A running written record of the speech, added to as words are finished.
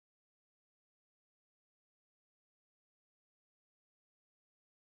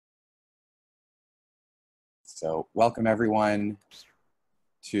So welcome everyone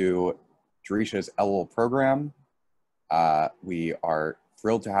to Drisha's Elul program. We are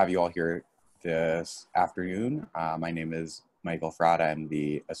thrilled to have you all here this afternoon. My name is Michael Frada. I'm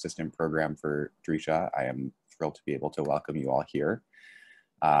the assistant program for Drisha. I am thrilled to be able to welcome you all here.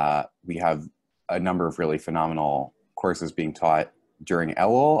 We have a number of really phenomenal courses being taught during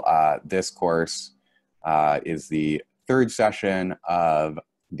Elul. This course is the third session of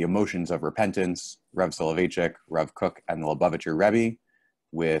The Emotions of Repentance, Rev Soloveitchik, Rev Kook, and the Lubavitcher Rebbe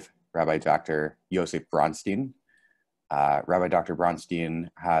with Rabbi Dr. Yosef Bronstein. Rabbi Dr. Bronstein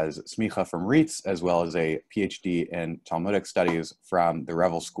has smicha from RIETS as well as a PhD in Talmudic studies from the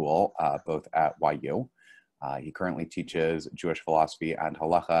Revel School, both at YU. He currently teaches Jewish philosophy and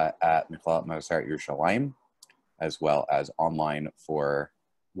halacha at Michlat Maseret Yerushalayim, as well as online for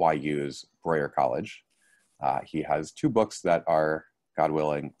YU's Breuer College. He has two books that are, God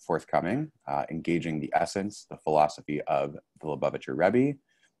willing, forthcoming, Engaging the Essence, the Philosophy of the Lubavitcher Rebbe,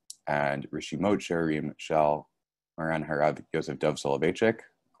 and Rishimot Sherim Shel Maran Harav Yosef Dov Soloveitchik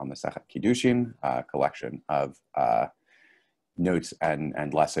on Masechet Kiddushin, a collection of notes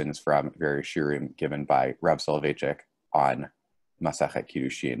and lessons from various shirim given by Rev Soloveitchik on Masechet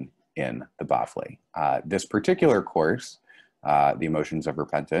Kiddushin in the Bafli. This particular course, The Emotions of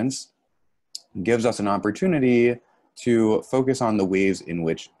Repentance, gives us an opportunity to focus on the ways in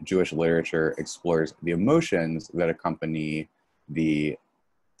which Jewish literature explores the emotions that accompany the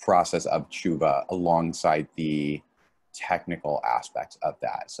process of tshuva alongside the technical aspects of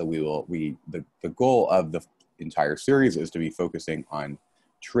that. So the goal of the entire series is to be focusing on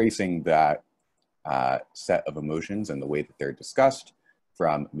tracing that set of emotions and the way that they're discussed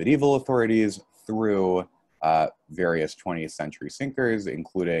from medieval authorities through various 20th century thinkers,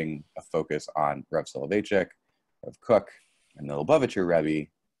 including a focus on Rev Soloveitchik, Rev Kook, and the Lubavitcher Rebbe,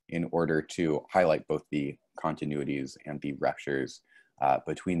 in order to highlight both the continuities and the ruptures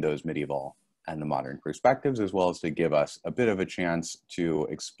between those medieval and the modern perspectives, as well as to give us a bit of a chance to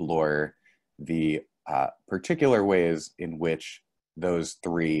explore the particular ways in which those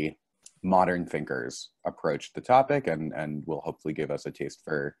three modern thinkers approached the topic, and will hopefully give us a taste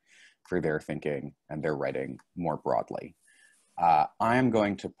for their thinking and their writing more broadly. I am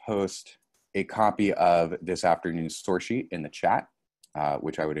going to post a copy of this afternoon's source sheet in the chat,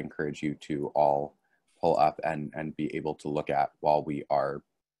 which I would encourage you to all pull up and be able to look at while we are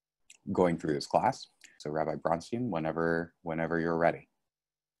going through this class. So Rabbi Bronstein, whenever you're ready.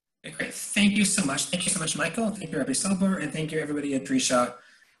 Okay, great. Thank you so much. Thank you so much, Michael. Thank you, Rabbi Silber, and thank you everybody at Drisha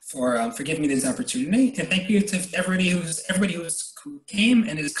for giving me this opportunity. And thank you to everybody who came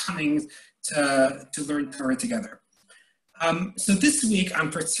and is coming to learn Torah together. So this week I'm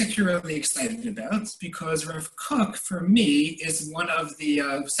particularly excited about because Rev Kook, for me, is one of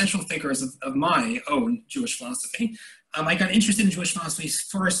the central thinkers of my own Jewish philosophy. I got interested in Jewish philosophy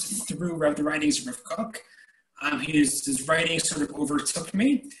first through the writings of Rev Kook. His writings sort of overtook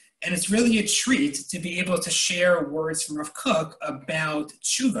me, and it's really a treat to be able to share words from Rev Kook about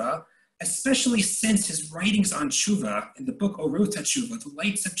tshuva, especially since his writings on tshuva in the book Orut HaTshuva, The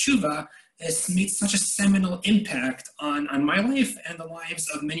Lights of Tshuva, has made such a seminal impact on my life and the lives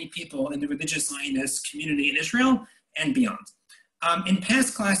of many people in the religious Zionist community in Israel and beyond. In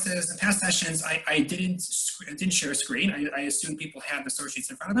past classes, in past sessions, I didn't share a screen. I assume people have the source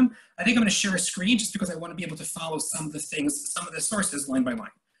sheets in front of them. I think I'm going to share a screen just because I want to be able to follow some of the sources line by line.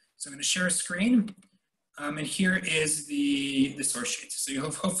 So I'm going to share a screen, and here is the source sheet. So you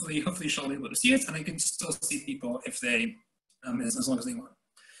hopefully you should all be able to see it, and I can still see people if they, as long as they want.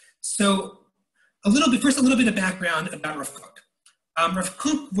 So first a little bit of background about Rev Kook. Rev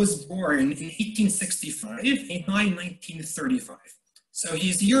Kook was born in 1865 and died in 1935. So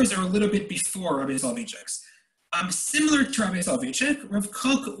his years are a little bit before Rabbi Soloveitchik's. Similar to Rabbi Soloveitchik, Rev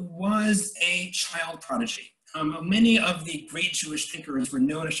Kook was a child prodigy. Many of the great Jewish thinkers were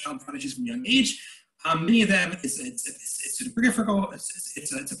known as child prodigies from a young age. Many of them, it's apocryphal,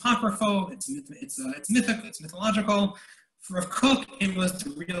 it's apocryphal, it's mythological. For Rev Kook, it was the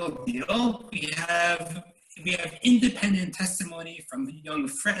real deal. We have independent testimony from young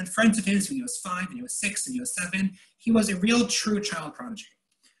friends of his when he was 5, when he was 6, and he was 7. He was a real, true child prodigy.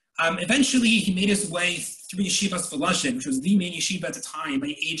 Eventually, he made his way through Yeshivas Volozhin, which was the main yeshiva at the time. By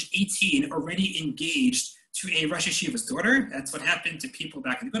age 18, already engaged to a Rosh Yeshiva's daughter. That's what happened to people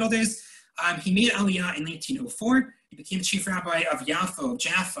back in the good old days. He made Aliyah in 1904. He became the chief rabbi of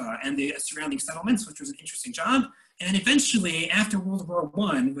Jaffa and the surrounding settlements, which was an interesting job. And eventually, after World War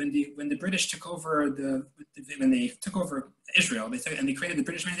I, when the British took over when they took over Israel, they created the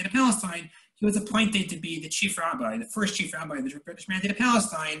British Mandate of Palestine, he was appointed to be the chief rabbi, the first chief rabbi of the British Mandate of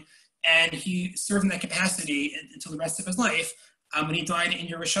Palestine, and he served in that capacity until the rest of his life when he died in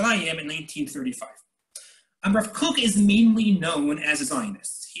Yerushalayim in 1935. Rav Kook is mainly known as a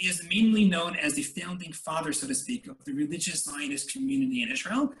Zionist. He is mainly known as the founding father, so to speak, of the religious Zionist community in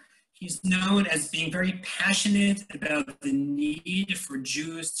Israel. He's known as being very passionate about the need for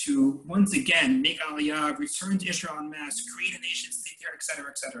Jews to, once again, make Aliyah, return to Israel en masse, create a nation state there, et cetera,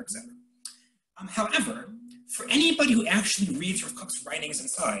 et cetera, et cetera. However, for anybody who actually reads Rav Kook's writings and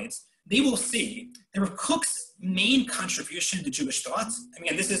sides, they will see that Rav Kook's main contribution to Jewish thought, I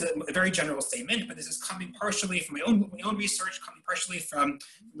mean, this is a very general statement, but this is coming partially from my own research, coming partially from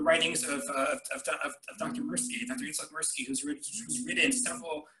the writings of Dr. Mirsky, Dr. Yitzhak Mirsky, who's written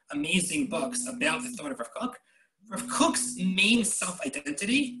several amazing books about the thought of Rav Kook. Rav Kook's main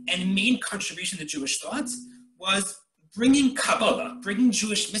self-identity and main contribution to Jewish thought was bringing Kabbalah, bringing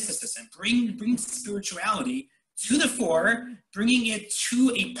Jewish mysticism, bringing spirituality to the fore, bringing it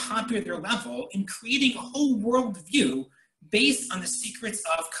to a popular level, and creating a whole worldview based on the secrets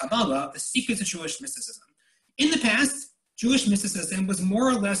of Kabbalah, the secrets of Jewish mysticism. In the past, Jewish mysticism was more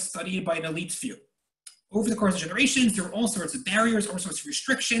or less studied by an elite few. Over the course of generations, there were all sorts of barriers, all sorts of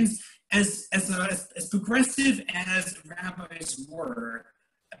restrictions. As progressive as rabbis were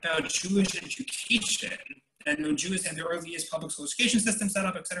about Jewish education, and Jews had their earliest public school education system set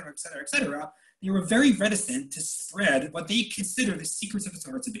up, et cetera, et cetera, et cetera, they were very reticent to spread what they consider the secrets of the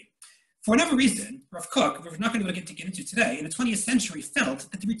Torah to be. For whatever reason, Rav Kook, we're not going to get into today, in the 20th century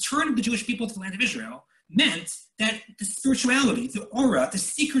felt that the return of the Jewish people to the land of Israel meant that the spirituality, the aura, the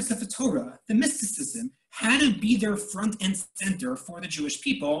secrets of the Torah, the mysticism, had to be their front and center for the Jewish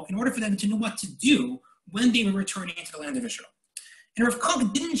people in order for them to know what to do when they were returning into the land of Israel. And Rav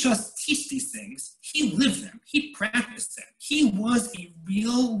Kook didn't just teach these things, he lived them, he practiced them. He was a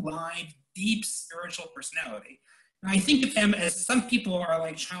real, live, deep spiritual personality. And I think of him as some people are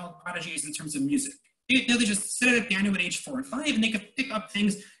like child prodigies in terms of music. They just sit at a piano at age 4 and 5 and they can pick up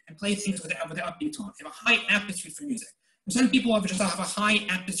things and play things with the upbeat tone. They have a high aptitude for music. And some people have a high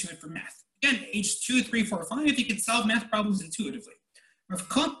aptitude for math. Again, age 2, 3, 4, 5, he could solve math problems intuitively. Rav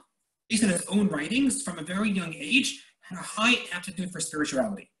Kook, based on his own writings from a very young age, had a high aptitude for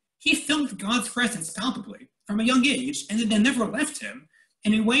spirituality. He felt God's presence palpably from a young age, and then never left him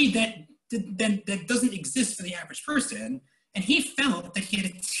in a way that doesn't exist for the average person. And he felt that he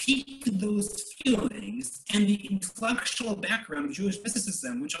had to take those feelings and the intellectual background of Jewish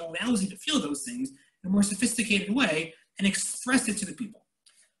mysticism, which allows you to feel those things in a more sophisticated way, and express it to the people.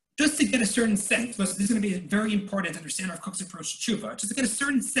 Just to get a certain sense, this is going to be very important to understand Rav Kook's approach to tshuva, just to get a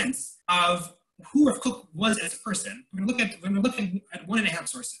certain sense of who Rav Kook was as a person. We're going to look at 1.5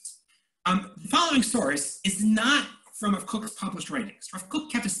 sources. The following source is not from Rav Kook's published writings. Rav Kook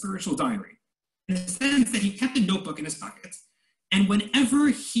kept a spiritual diary, in the sense that he kept a notebook in his pocket, and whenever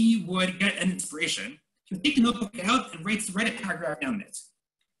he would get an inspiration, he would take the notebook out and write a paragraph down in it.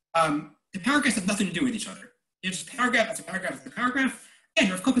 The paragraphs have nothing to do with each other. It's just paragraph after paragraph after paragraph. And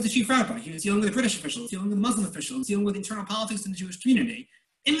Rav Kook was the chief rabbi. He was dealing with the British officials, dealing with the Muslim officials, dealing with internal politics in the Jewish community.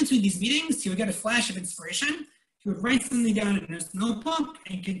 In between these meetings, he would get a flash of inspiration. He would write something down in his notebook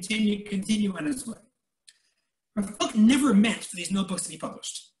and continue on his way. Rav Kook never meant for these notebooks to be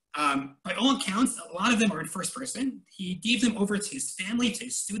published. By all accounts, a lot of them are in first person. He gave them over to his family, to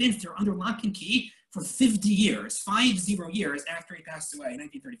his students. They're under lock and key for 50 years, 50 years after he passed away in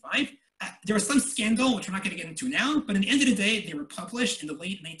 1935. There was some scandal, which we're not going to get into now, but at the end of the day, they were published in the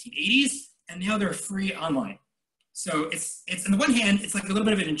late 1980s, and now they're free online. So it's on the one hand, it's like a little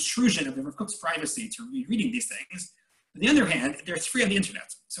bit of an intrusion of Rav Kook's privacy to be reading these things. On the other hand, they're free on the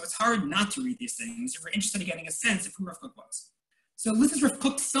internet. So it's hard not to read these things if we're interested in getting a sense of who Rav Kook was. So this is Rav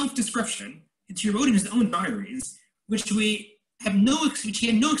Kook's self-description, which he wrote in his own diaries, which he had no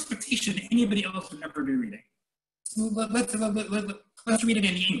expectation anybody else would ever be reading. So let's read it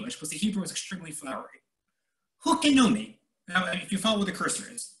in the English, because the Hebrew is extremely flowery. Who can know me? Now, if you follow where the cursor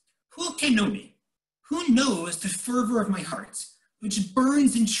is. Who can know me? Who knows the fervor of my heart, which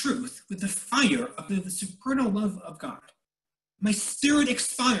burns in truth with the fire of the supernal love of God? My spirit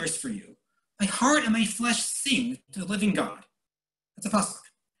expires for you. My heart and my flesh sing to the living God. That's a pasuk.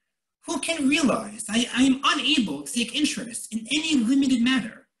 Who can realize I am unable to take interest in any limited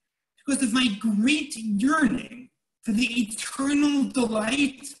matter because of my great yearning for the eternal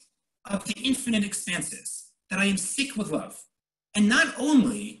delight of the infinite expanses, that I am sick with love. And not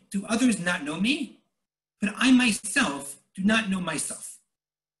only do others not know me, but I myself do not know myself.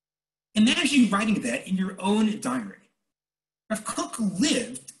 Imagine writing that in your own diary. Rav Kook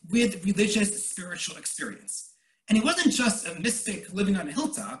lived with religious spiritual experience. And he wasn't just a mystic living on a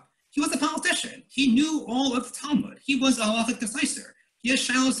hilltop, he was a politician. He knew all of the Talmud. He was a halachic decisor. He has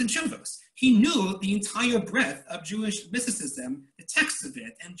shilos and shuvos. He knew the entire breadth of Jewish mysticism, the text of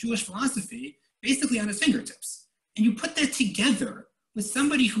it, and Jewish philosophy basically on his fingertips. And you put that together with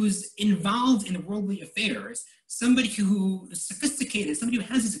somebody who's involved in worldly affairs, somebody who is sophisticated, somebody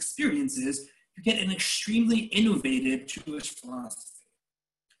who has these experiences, you get an extremely innovative Jewish philosophy.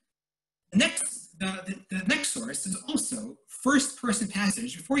 The next source is also first-person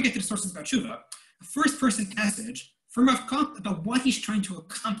passage. Before we get to the sources about tshuva, a first-person passage from Rav Kook about what he's trying to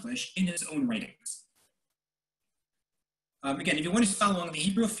accomplish in his own writings. Again, if you want to follow along the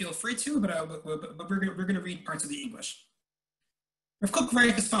Hebrew, feel free to, but we're going to read parts of the English. Rav Kook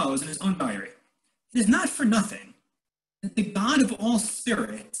writes as follows in his own diary. It is not for nothing that the God of all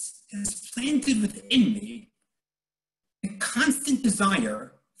spirits has planted within me a constant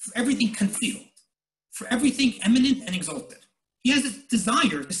desire for everything concealed, for everything eminent and exalted. He has a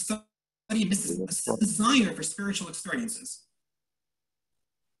desire to study mysticism, a desire for spiritual experiences.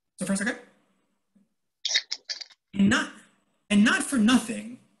 So first, okay? And not for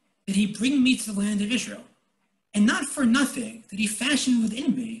nothing did he bring me to the land of Israel. And not for nothing did he fashion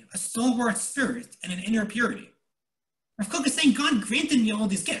within me a stalwart spirit and an inner purity. Rav Kook is saying God granted me all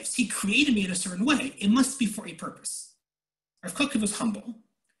these gifts. He created me in a certain way. It must be for a purpose. Rav Kook was humble.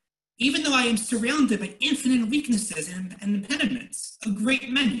 Even though I am surrounded by infinite weaknesses and impediments, a great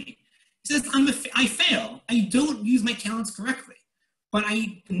many. He says, I fail. I don't use my talents correctly. But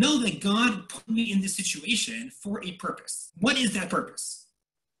I know that God put me in this situation for a purpose. What is that purpose?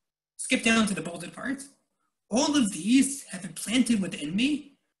 Skip down to the bolded part. All of these have been planted within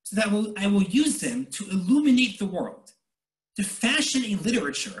me so that I will use them to illuminate the world, to fashion a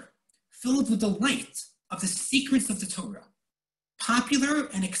literature filled with the light of the secrets of the Torah, popular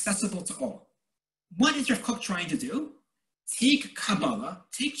and accessible to all. What is Rav Kook trying to do? Take Kabbalah,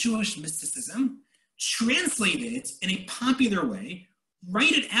 take Jewish mysticism, translate it in a popular way,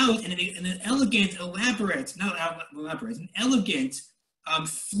 write it out in an elegant,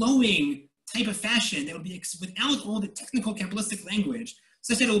 flowing type of fashion that would be without all the technical Kabbalistic language,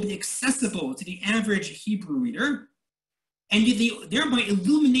 such that it will be accessible to the average Hebrew reader, and thereby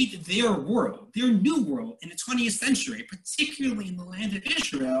illuminate their world, their new world in the 20th century, particularly in the land of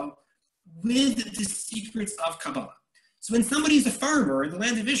Israel, with the secrets of Kabbalah. So when somebody is a farmer in the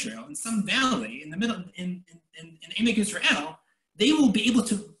land of Israel, in some valley in the middle, in Emek Israel, they will be able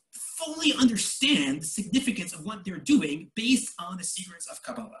to fully understand the significance of what they're doing based on the secrets of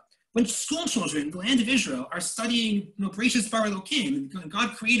Kabbalah. When school children in the land of Israel are studying, Bereshis Bara Elokim, and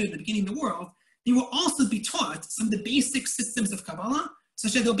God created in the beginning of the world, they will also be taught some of the basic systems of Kabbalah,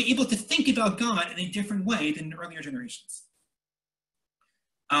 such that they'll be able to think about God in a different way than in earlier generations.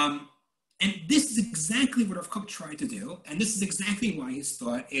 And this is exactly what Rav Kook tried to do, and this is exactly why his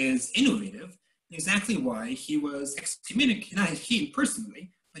thought is innovative, and exactly why he was excommunicated, not he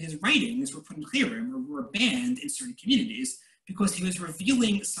personally, but his writings were put in Chirim or were banned in certain communities because he was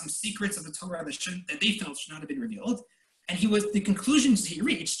revealing some secrets of the Torah that they felt should not have been revealed, and the conclusions he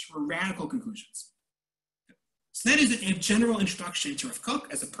reached were radical conclusions. So that is a general introduction to Rav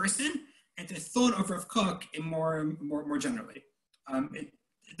Kook as a person, and to the thought of Rav Kook more generally.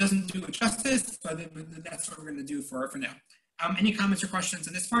 It doesn't do it justice, but that's what we're going to do for now. Any comments or questions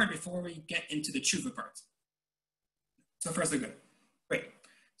on this part before we get into the tshuva part? So far, so good. Great.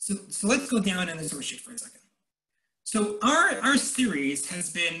 So let's go down in the source sheet for a second. So our series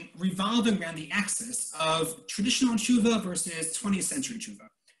has been revolving around the axis of traditional tshuva versus 20th century tshuva.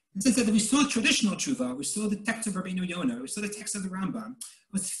 In the sense that we saw traditional tshuva, we saw the text of Rabbi Yonah, we saw the text of the Rambam,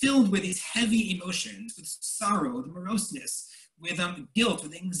 was filled with these heavy emotions, with sorrow, the moroseness, with guilt,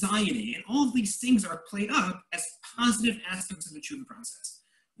 with anxiety, and all of these things are played up as positive aspects of the tshuva process.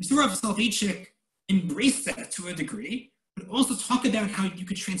 We saw Rabbi Soloveitchik embrace that to a degree, but also talk about how you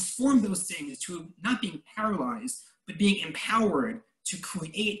could transform those things to not being paralyzed, but being empowered to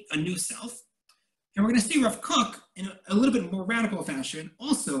create a new self. And we're going to see Rav Kook, in a little bit more radical fashion,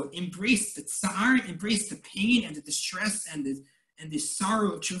 also embrace the tsar, embrace the pain and the distress and the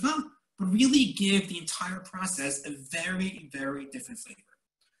sorrow of tshuva, but really give the entire process a very, very different flavor.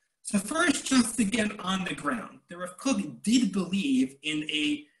 So first, just to get on the ground, the Rav Kook did believe in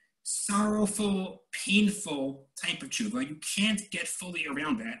a sorrowful, painful type of tshuva. You can't get fully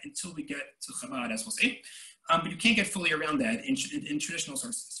around that until we get to Chabad, as we'll see. But you can't get fully around that in traditional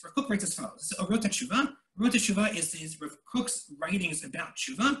sources. Rav Kook writes as follows. This is Orot HaTshuva. Orot HaTshuva is Rav Kook's writings about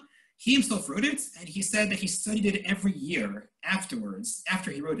tshuva. He himself wrote it, and he said that he studied it every year afterwards,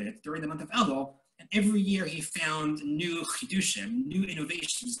 after he wrote it, during the month of Elul, and every year he found new chidushim, new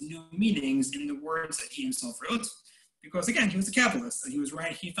innovations, new meanings in the words that he himself wrote, because again, he was a Kabbalist, so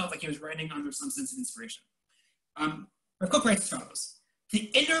he felt like he was writing under some sense of inspiration. Rav Kook writes as follows. The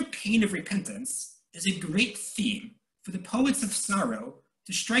inner pain of repentance is a great theme for the poets of sorrow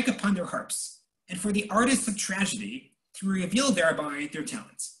to strike upon their harps, and for the artists of tragedy to reveal thereby their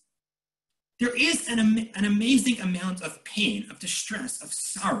talents. There is an amazing amount of pain, of distress, of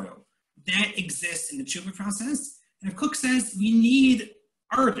sorrow that exists in the tshuva process. And Kook says we need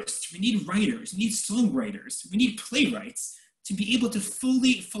artists, we need writers, we need songwriters, we need playwrights to be able to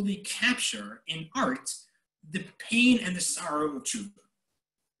fully capture in art the pain and the sorrow of tshuva.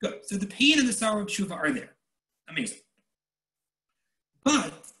 Good. So the pain and the sorrow of tshuva are there. Amazing.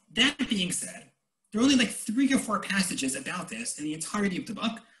 But that being said, there are only like 3 or 4 passages about this in the entirety of the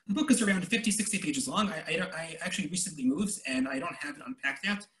book. The book is around 50, 60 pages long. I actually recently moved and I don't have it unpacked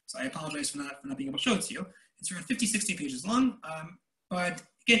yet, so I apologize for not being able to show it to you. It's around 50, 60 pages long, but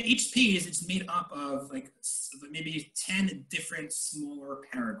again, each page is made up of like maybe 10 different smaller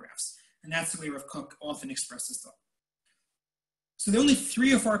paragraphs, and that's the way Rav Kook often expresses thought. So there are only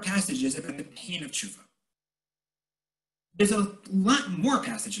 3 or 4 passages about the pain of tshuva. There's a lot more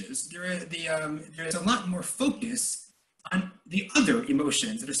passages. There's a lot more focus on the other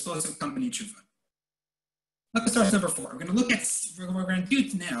emotions that are supposed to accompany tshuva. Let's start with number 4. We're going to look at, what we're going to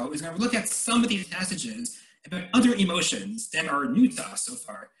do now is going to look at some of these passages about other emotions that are new to us so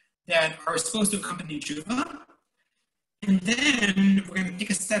far, that are supposed to accompany tshuva. And then we're going to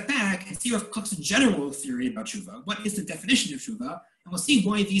take a step back and see Rav Kook's general theory about tshuva. What is the definition of tshuva? And we'll see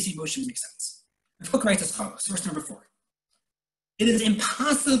why these emotions make sense. Rav Kook writes as follows, source number 4. It is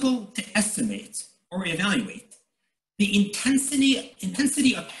impossible to estimate or evaluate the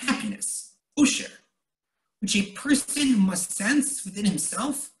intensity of happiness, osher, which a person must sense within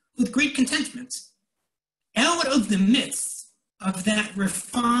himself with great contentment. Out of the midst of that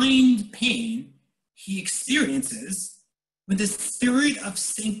refined pain he experiences when the spirit of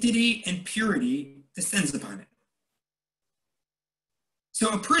sanctity and purity descends upon it. So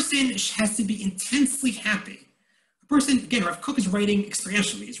a person has to be intensely happy. A person, again, Rav Kook is writing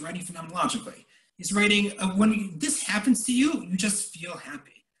experientially, he's writing phenomenologically. He's writing, when this happens to you, you just feel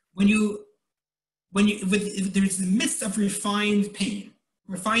happy. There's the midst of refined pain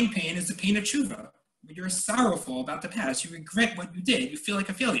is the pain of tshuva. When you're sorrowful about the past, you regret what you did, you feel like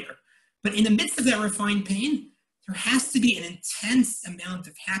a failure. But in the midst of that refined pain, there has to be an intense amount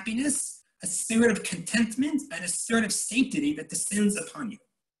of happiness, a spirit of contentment, and a spirit of sanctity that descends upon you.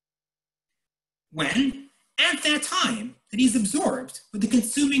 When, at that time, that he's absorbed with the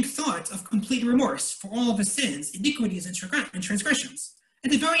consuming thought of complete remorse for all of his sins, iniquities, and transgressions,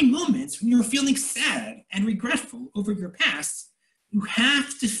 at the very moments when you're feeling sad and regretful over your past, you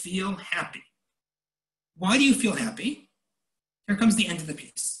have to feel happy. Why do you feel happy? Here comes the end of the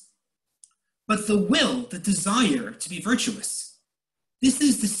piece. But the will, the desire to be virtuous, this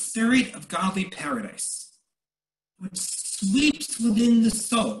is the spirit of godly paradise, which sweeps within the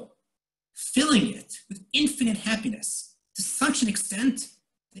soul, filling it with infinite happiness to such an extent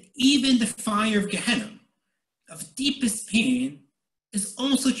that even the fire of Gehenna, of deepest pain, is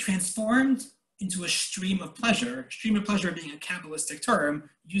also transformed into a stream of pleasure being a Kabbalistic term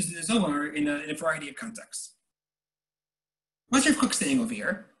used in the Zohar in a variety of contexts. What's Rav Kook saying over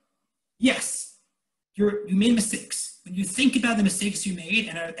here? Yes, you made mistakes. When you think about the mistakes you made,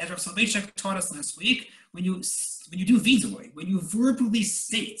 and as Rav Soloveitchik taught us last week, when you do vidui, when you verbally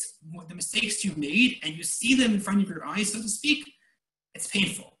state the mistakes you made and you see them in front of your eyes, so to speak, it's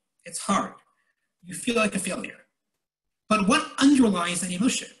painful, it's hard. You feel like a failure. But what underlies that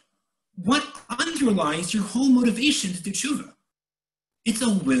emotion? What underlies your whole motivation to do tshuva? It's a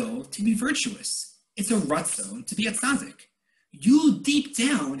will to be virtuous. It's a ratzon to be a tzaddik. You deep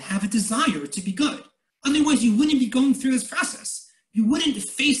down have a desire to be good. Otherwise, you wouldn't be going through this process. You wouldn't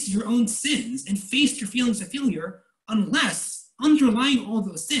face your own sins and face your feelings of failure unless, underlying all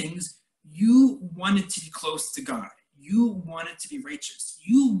those things, you wanted to be close to God. You wanted to be righteous.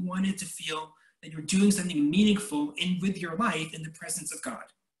 You wanted to feel that you're doing something meaningful with your life in the presence of God.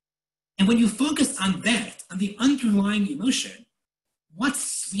 And when you focus on that, on the underlying emotion, what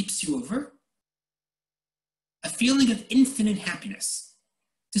sweeps you over? A feeling of infinite happiness,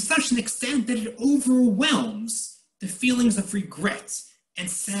 to such an extent that it overwhelms the feelings of regret and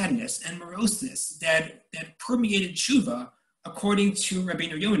sadness and moroseness that permeated tshuva, according to Rabbi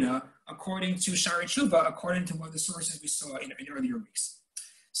Yonah, according to Shari Tshuva, according to one of the sources we saw in earlier weeks.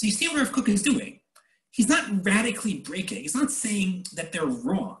 So you see what Rav Kook is doing. He's not radically breaking. He's not saying that they're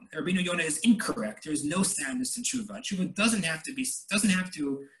wrong. Rabbi Yonah is incorrect. There's no sadness in tshuva. Tshuva doesn't have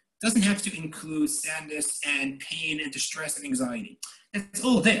to include sadness and pain and distress and anxiety. That's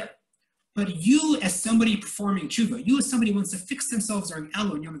all there. But you, as somebody performing tshuva, you as somebody who wants to fix themselves during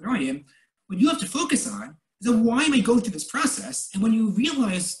Elul and Yom HaRoyim, what you have to focus on So why am I going through this process? And when you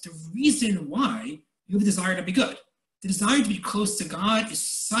realize the reason why, you have a desire to be good. The desire to be close to God is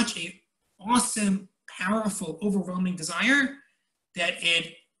such an awesome, powerful, overwhelming desire that at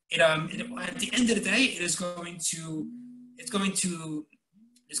the end of the day, it's going to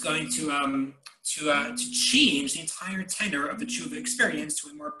change the entire tenor of the tshuva experience to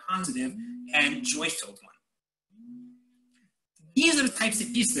a more positive and joy-filled one. These are the types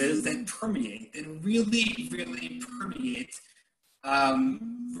of pieces that really, really permeate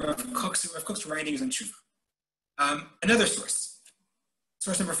Rav Kook's writings on tshuva. Another source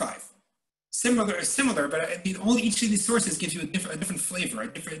number 5. Similar, but each of these sources gives you a different flavor, a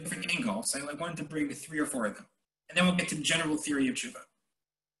different angle. So I wanted to bring 3 or 4 of them. And then we'll get to the general theory of tshuva.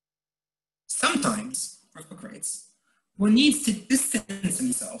 Sometimes, Rav Kook writes, one needs to distance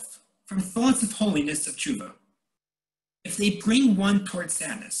himself from thoughts of holiness of tshuva if they bring one towards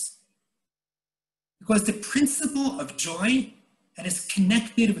sadness. Because the principle of joy that is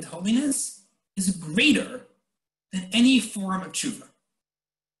connected with holiness is greater than any form of tshuva.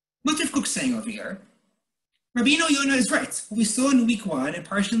 What's Rav Kook saying over here? Rabbi Yonah is right. What we saw in week 1 and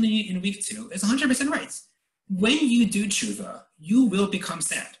partially in week 2 is 100% right. When you do tshuva, you will become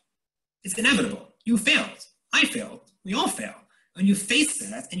sad. It's inevitable. You failed. I failed. We all fail. When you face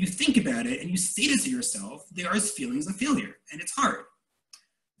that and you think about it and you state it to yourself, there are feelings of failure, and it's hard.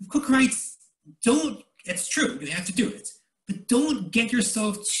 Kook writes, it's true, you have to do it, but don't get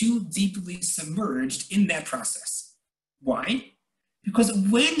yourself too deeply submerged in that process. Why? Because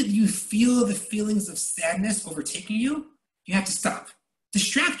when you feel the feelings of sadness overtaking you, you have to stop.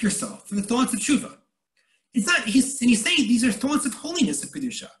 Distract yourself from the thoughts of tshuva. He's saying these are thoughts of holiness of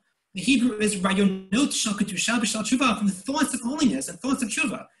Kedusha. The Hebrew is rayonot shel kedusha b'shel tshuva, from the thoughts of holiness and thoughts of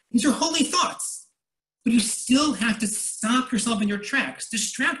tshuva. These are holy thoughts. But you still have to stop yourself in your tracks,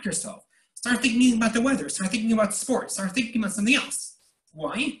 distract yourself. Start thinking about the weather, start thinking about sports, start thinking about something else.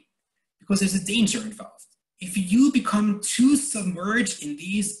 Why? Because there's a danger involved. If you become too submerged in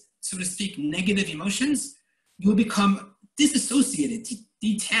these, so to speak, negative emotions, you will become disassociated,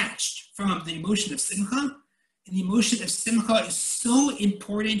 detached from the emotion of simcha. And the emotion of simcha is so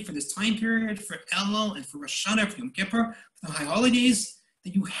important for this time period, for Elul and for Rosh Hashanah, for Yom Kippur, for the high holidays,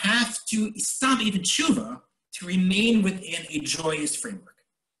 that you have to stop even tshuva to remain within a joyous framework.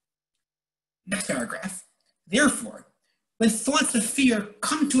 Next paragraph. Therefore, when thoughts of fear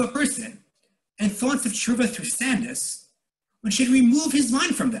come to a person and thoughts of tshuva through sadness, one should remove his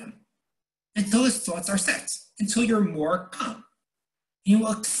mind from them until his thoughts are set, until you're more calm. He will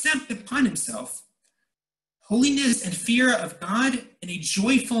accept upon himself holiness and fear of God in a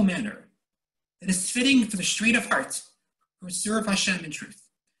joyful manner that is fitting for the straight of heart who serve Hashem in truth.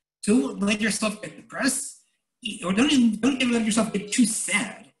 Don't let yourself get depressed, or don't even let yourself get too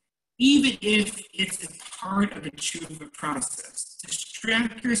sad, even if it's a part of a tshuva process.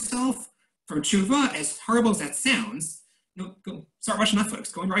 Distract yourself from tshuva, as horrible as that sounds. Go start watching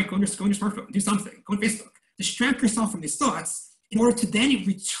Netflix, go on your smartphone, do something, go on Facebook. Distract yourself from these thoughts in order to then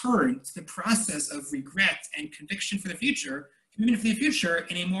return to the process of regret and conviction for the future, commitment for the future,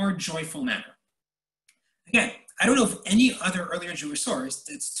 in a more joyful manner. Again, I don't know of any other earlier Jewish source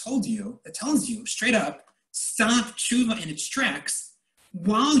that tells you straight up, stop tshuva in its tracks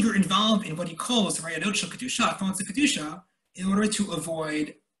while you're involved in what he calls rayonot shel kedusha, thoughts of kedusha, in order to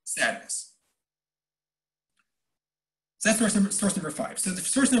avoid sadness. So that's source number 5. So the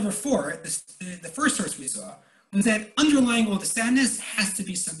source number 4, the first source we saw, was that underlying all the sadness has to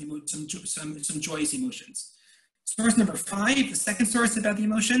be some joyous emotions. Source number 5, the second source about the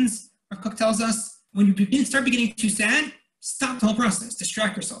emotions, Rav Kook tells us, when you start getting too sad, stop the whole process,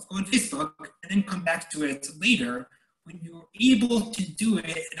 distract yourself, go on Facebook, and then come back to it later when you're able to do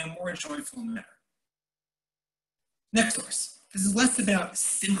it in a more joyful manner. Next source. This is less about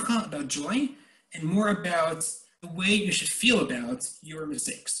simcha, about joy, and more about the way you should feel about your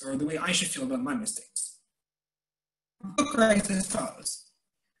mistakes, or the way I should feel about my mistakes. Kook writes as follows: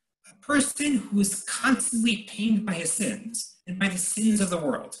 a person who is constantly pained by his sins and by the sins of the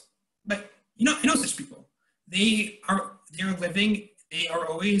world. But I know such people. They are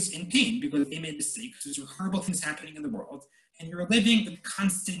always in pain because they made mistakes. There's horrible things happening in the world, and you're living with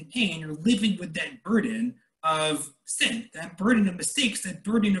constant pain. You're living with that burden of sin, that burden of mistakes, that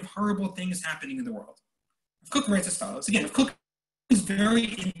burden of horrible things happening in the world. Kook writes as follows. Again, Kook is very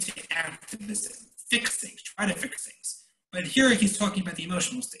into activism, fix things, try to fix things. But here he's talking about the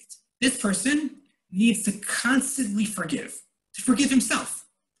emotional state. This person needs to constantly forgive, to forgive himself,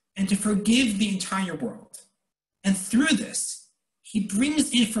 and to forgive the entire world. And through this, he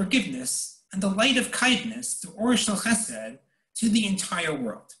brings in forgiveness and the light of kindness, the Or Shel Chesed, to the entire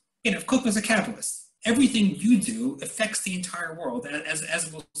world. Again, if Kook was a Kabbalist, everything you do affects the entire world,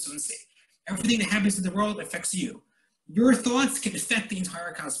 as we'll soon see. Everything that happens in the world affects you. Your thoughts can affect the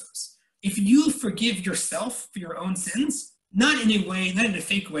entire cosmos. If you forgive yourself for your own sins, not in a way, not in a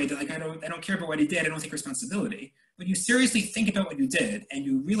fake way that like I don't care about what he did, I don't take responsibility, but you seriously think about what you did and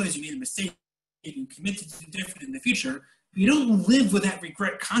you realize you made a mistake, you commit to do different in the future, you don't live with that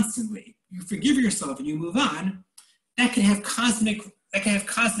regret constantly. You forgive yourself and you move on. That can have cosmic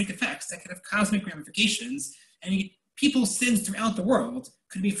effects, that can have cosmic ramifications, and people's sins throughout the world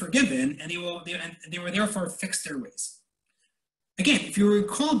could be forgiven, and they will therefore fix their ways. Again, if you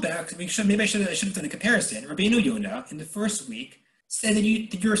recall back, maybe I should have done a comparison. Rabbi Yonah in the first week said that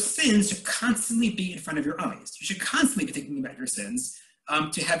your sins should constantly be in front of your eyes. You should constantly be thinking about your sins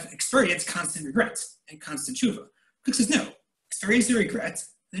to have experienced constant regret and constant tshuva. Kook says no, experience the regret,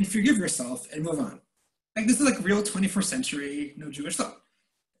 then forgive yourself and move on. Like this is like real 21st century Jewish thought.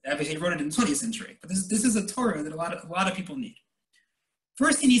 Obviously, he wrote it in the 20th century, but this is a Torah that a lot of people need.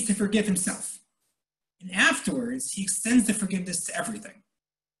 First, he needs to forgive himself. And afterwards, he extends the forgiveness to everything.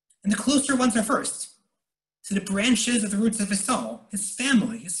 And the closer ones are first, to the branches of the roots of his soul, his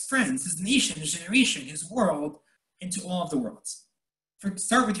family, his friends, his nation, his generation, his world, and to all of the worlds.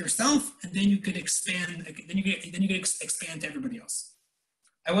 Start with yourself, and then you could expand. Then you could expand to everybody else.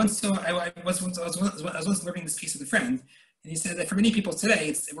 I was once learning this piece with a friend, and he said that for many people today,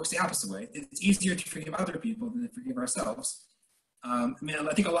 it works the opposite way. It's easier to forgive other people than to forgive ourselves. I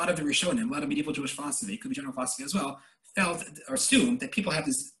think a lot of the Rishonim, a lot of medieval Jewish philosophy, could be general philosophy as well, felt or assumed that people have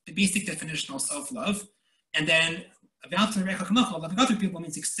this basic definition of self-love, and then loving other people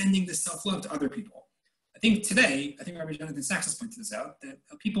means extending this self-love to other people. I think Rabbi Jonathan Sachs has pointed this out, that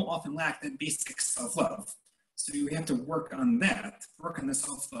people often lack that basic self-love. So you have to work on the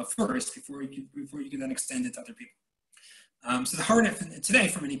self-love first before you can then extend it to other people. So today,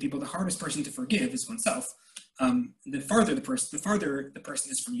 for many people, the hardest person to forgive is oneself. The farther the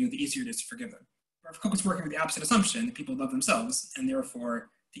person is from you, the easier it is to forgive them. Rav Kook is working with the opposite assumption that people love themselves, and therefore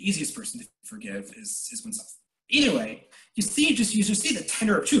the easiest person to forgive is oneself. Either way, you see the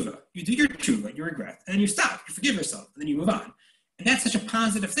tenor of tshuva. You do your tshuva, you regret, and then you stop, you forgive yourself, and then you move on. And that's such a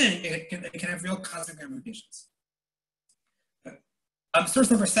positive thing, it can have real cosmic ramifications.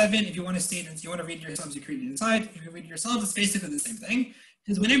 Source number 7, if you want to read it yourselves, you create it inside. If you read it yourselves, it's basically the same thing.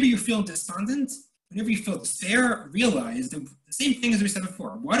 Because whenever you feel despondent, whenever you feel despair, realize the same thing as we said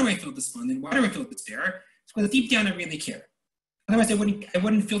before. Why do I feel despondent? Why do I feel despair? It's because deep down I really care. Otherwise, I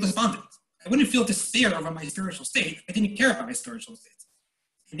wouldn't feel despondent. I wouldn't feel despair over my spiritual state. I didn't care about my spiritual state.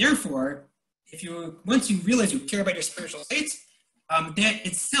 And therefore, once you realize you care about your spiritual state, that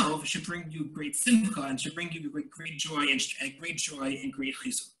itself should bring you great simcha and should bring you great joy and great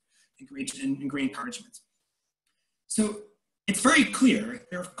chizuk and great encouragement. So it's very clear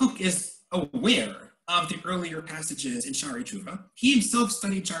that Kook is aware of the earlier passages in Shari Tshuva. He himself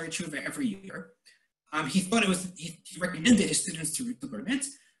studied Shari Tshuva every year. He recommended his students to learn it,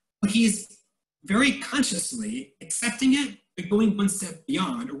 but he's very consciously accepting it, but going one step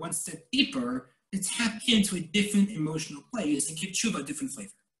beyond or one step deeper to tap into a different emotional place and give tshuva a different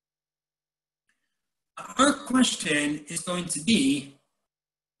flavor. Our question is going to be,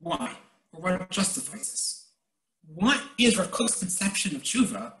 why? Or what justifies this? What is Rav Kook's conception of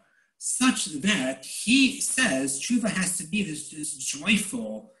tshuva such that he says tshuva has to be this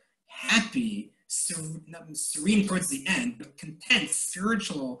joyful, happy, serene towards the end, but content,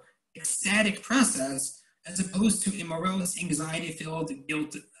 spiritual, ecstatic process, as opposed to a morose, anxiety-filled,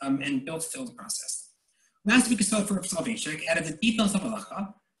 guilt-filled process. Last week we saw for Rav Soloveitchik, out of the details of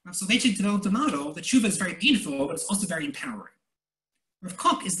halacha, Rav Soloveitchik developed a model that tshuva is very painful, but it's also very empowering. Rav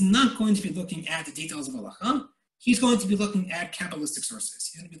Kook is not going to be looking at the details of halacha. He's going to be looking at Kabbalistic sources.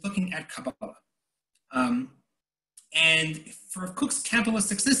 He's going to be looking at Kabbalah. And for Rav Kook's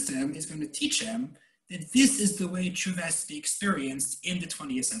Kabbalistic system is going to teach him that this is the way tshuva has to be experienced in the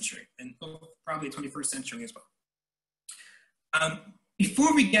 20th century, and probably 21st century as well.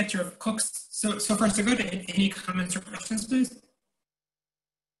 Before we get to Rav Kook's, so far so good, any comments or questions, please?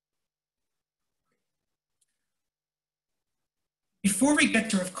 Before we get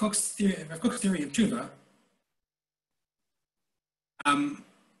to Rav Kook's theory of tshuva,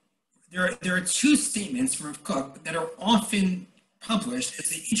 there are two statements from Rav Kook that are often published as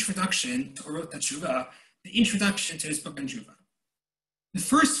the introduction to Orot HaTshuva, the introduction to his book on tshuva. The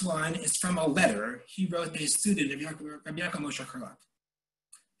first one is from a letter he wrote to his student, Rabbi Moshe Karlab.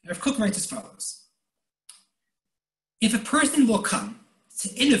 Rav Kook writes as follows: if a person will come to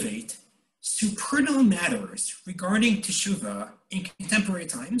innovate supernal matters regarding teshuva in contemporary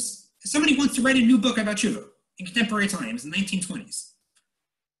times, if somebody wants to write a new book about tshuva in contemporary times, in the 1920s,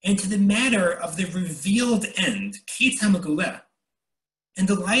 and to the matter of the revealed end, Kate HaMeguleh, and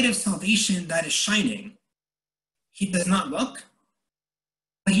the light of salvation that is shining, he does not look,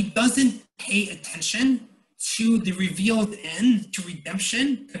 but he doesn't pay attention to the revealed end, to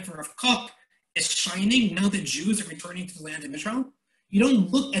redemption, that for Rav Kook is shining now that Jews are returning to the land of Israel. You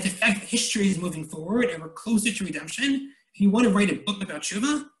don't look at the fact that history is moving forward and we're closer to redemption. If you want to write a book about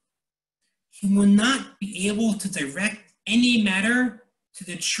Tshuva, you will not be able to direct any matter to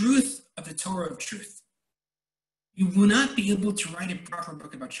the truth of the Torah of truth. You will not be able to write a proper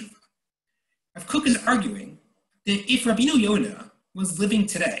book about Tshuva. Rav Kook is arguing that if Rabbeinu Yonah was living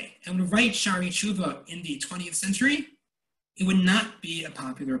today and would write Shari Tshuva in the 20th century, it would not be a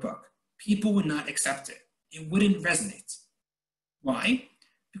popular book. People would not accept it. It wouldn't resonate. Why?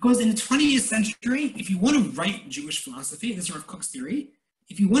 Because in the 20th century, if you want to write Jewish philosophy, this is Rav Kook's theory,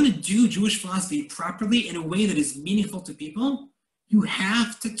 if you want to do Jewish philosophy properly in a way that is meaningful to people, you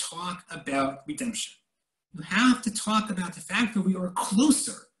have to talk about redemption. You have to talk about the fact that we are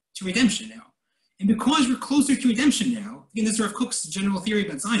closer to redemption now. And because we're closer to redemption now, again, this is Rav Kook's general theory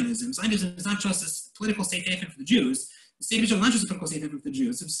about Zionism. Zionism is not just a political state haven for the Jews. The state of Israel is not just a political state haven for the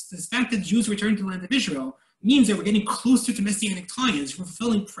Jews. It's the fact that Jews return to the land of Israel means that we're getting closer to Messianic tie-ins, we're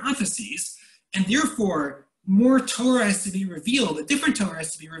fulfilling prophecies, and therefore more Torah has to be revealed, a different Torah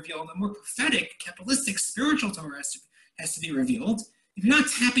has to be revealed, a more prophetic, Kabbalistic, spiritual Torah has to be revealed. If you're not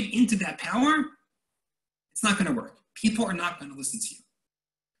tapping into that power, it's not going to work. People are not going to listen to you.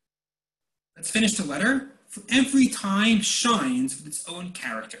 Let's finish the letter. For every time shines with its own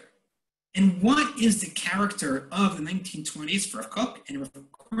character. And what is the character of the 1920s for Rav Kook and Rav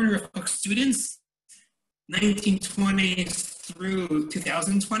Kook's students? 1920s through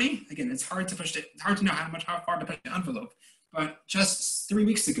 2020. Again, it's hard to know how far to push the envelope. But just 3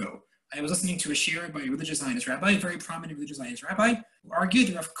 weeks ago, I was listening to a shir by a religious Zionist rabbi, a very prominent religious Zionist rabbi, who argued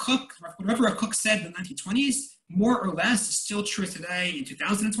that whatever Rav Kook said in the 1920s, more or less is still true today in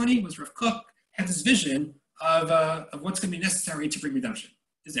 2020, was Rav Kook had this vision of what's going to be necessary to bring redemption.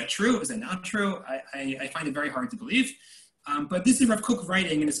 Is that true? Is that not true? I find it very hard to believe. But this is Rav Kook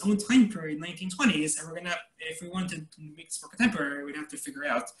writing in his own time period, 1920s, and we're going to, if we want to make this more contemporary, we'd have to figure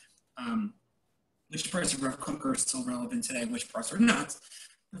out which parts of Rav Kook are still relevant today, which parts are not.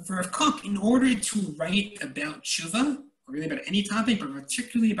 But for Rav Kook, in order to write about Tshuva, or really about any topic, but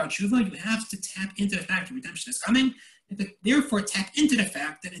particularly about Tshuva, you have to tap into the fact that redemption is coming, and therefore tap into the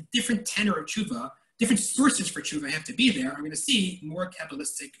fact that a different tenor of Tshuva, different sources for Tshuva have to be there. I'm going to see more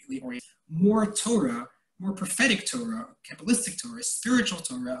Kabbalistically oriented, more Torah, more prophetic Torah, Kabbalistic Torah, spiritual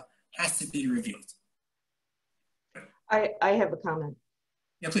Torah has to be revealed. I have a comment.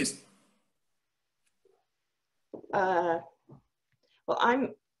 Yeah, please. Well,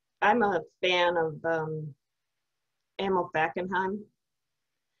 I'm a fan of Emil Fackenheim,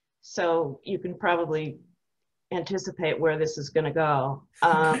 so you can probably anticipate where this is going to go.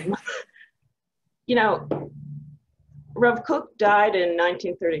 Okay. You know, Rav Kook died in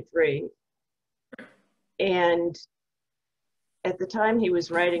 1933, and at the time he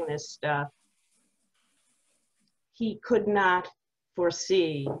was writing this stuff, he could not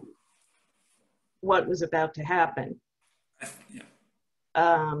foresee what was about to happen. Yeah.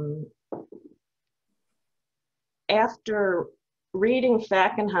 After reading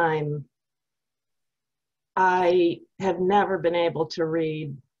Fackenheim, I have never been able to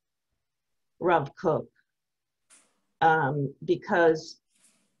read Rav Kook because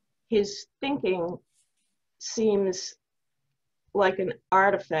his thinking seems like an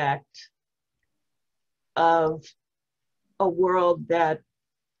artifact of a world that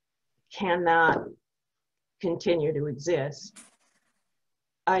cannot continue to exist.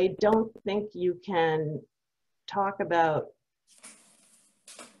 I don't think you can talk about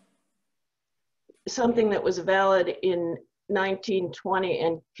something that was valid in 1920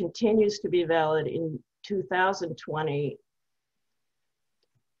 and continues to be valid in 2020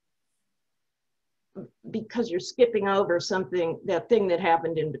 because you're skipping over that thing that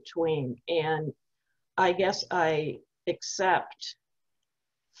happened in between. And I guess I accept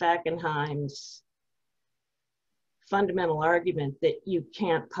Fackenheim's fundamental argument that you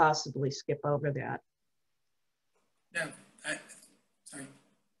can't possibly skip over that. Yeah, sorry.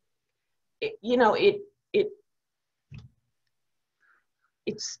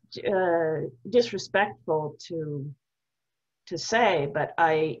 It's disrespectful to say, but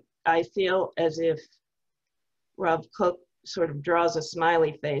I feel as if Rav Kook sort of draws a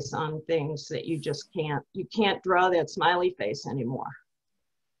smiley face on things that you can't draw that smiley face anymore.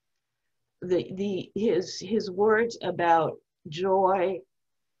 His words about joy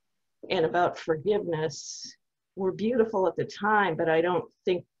and about forgiveness were beautiful at the time, but I don't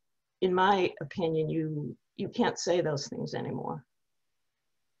think in my opinion, you can't say those things anymore.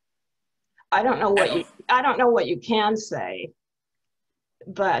 I don't know what you can say,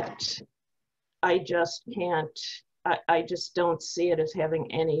 but I just can't, I just don't see it as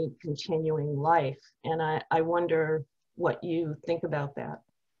having any continuing life. And I wonder what you think about that.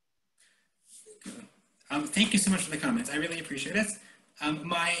 Thank you so much for the comments. I really appreciate it.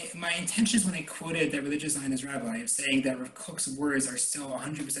 My intentions when I quoted that religious Zionist rabbi of saying that Rav Kook's words are still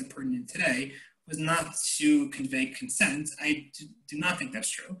 100% pertinent today was not to convey consent. I do not think that's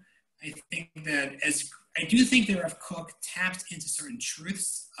true. I do think that Rav Kook tapped into certain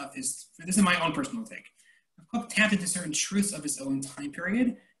truths of his, this is my own personal take. Rav Kook tapped into certain truths of his own time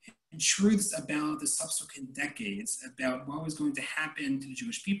period and truths about the subsequent decades, about what was going to happen to the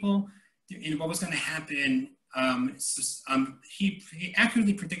Jewish people and what was going to happen. He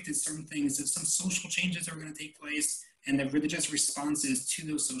accurately predicted certain things, that some social changes are going to take place and the religious responses to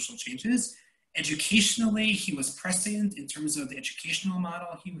those social changes. Educationally, he was prescient in terms of the educational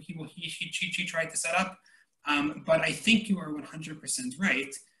model he tried to set up. But I think you are 100%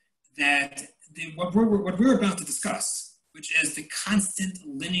 right that what we're about to discuss, which is the constant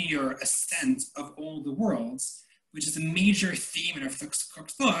linear ascent of all the worlds, which is a major theme in our Kook's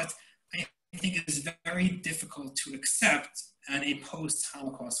thought, I think it is very difficult to accept in a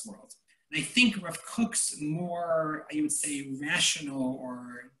post-Holocaust world. And I think Rav Kook's more, I would say, rational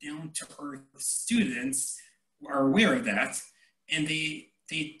or down-to-earth students are aware of that, and they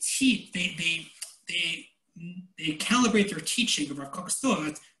calibrate their teaching of Rav Kook's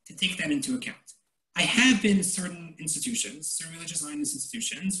thought to take that into account. I have been in certain institutions, certain religious Zionist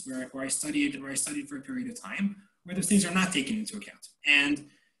institutions, where I studied for a period of time, where those things are not taken into account. And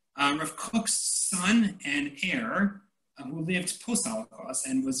Rav Kook's son and heir, who lived post-Holocaust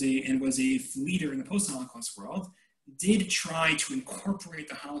and was a leader in the post-Holocaust world, did try to incorporate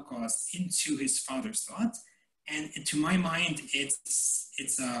the Holocaust into his father's thought. And to my mind, it's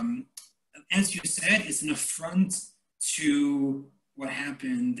as you said, it's an affront to what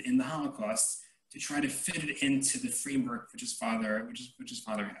happened in the Holocaust to try to fit it into the framework which his father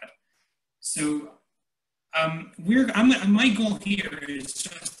had. So my goal here is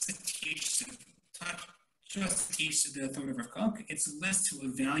just to teach the thought of Rav Kook. It's less to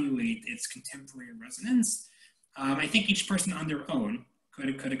evaluate its contemporary resonance. I think each person on their own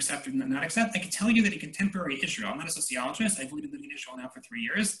could accept or not accept. I can tell you that in contemporary Israel, I'm not a sociologist, I've only been living in Israel now for 3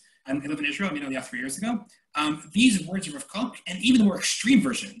 years. I live in Israel, only 3 years ago. These words of Rav Kook, and even the more extreme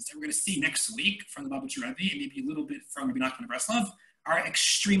versions that we're going to see next week from the Lubavitcher Rebbe, and maybe a little bit from Rabbi Nachman of Breslov, are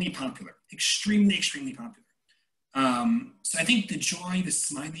extremely popular, extremely popular. So I think the joy, the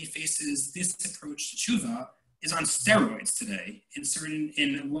smiley faces, this approach to tshuva is on steroids today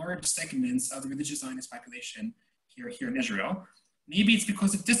in large segments of the religious Zionist population here in Israel. Maybe it's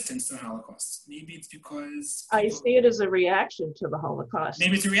because of distance to the Holocaust. Maybe it's because I see it as a reaction to the Holocaust.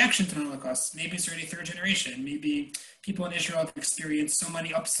 Maybe it's a reaction to the Holocaust. Maybe it's already third generation. Maybe people in Israel have experienced so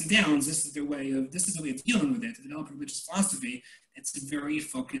many ups and downs. This is the way of dealing with it. To develop religious philosophy, it's very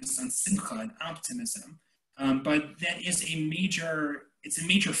focused on simcha and optimism. But that is a major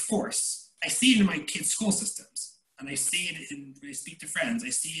force. I see it in my kids' school systems, and I see it when I speak to friends. I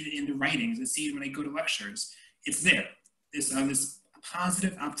see it in the writings. I see it when I go to lectures. It's there. This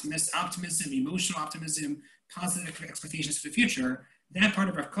positive optimism, emotional optimism, positive expectations for the future. That part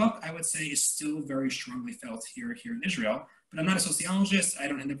of Rav Kook, I would say, is still very strongly felt here in Israel. But I'm not a sociologist. I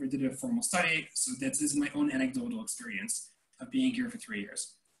never did a formal study, so this is my own anecdotal experience of being here for 3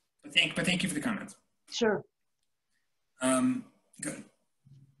 years. But thank you for the comment. Sure. Good.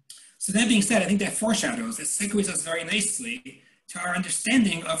 So that being said, I think that foreshadows, that segues us very nicely to our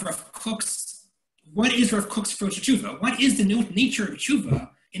understanding of Rav Kook's, what is Rav Kook's approach to tshuva? What is the nature of tshuva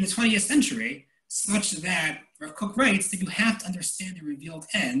in the 20th century, such that Rav Kook writes that you have to understand the revealed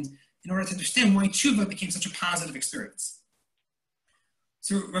end in order to understand why tshuva became such a positive experience.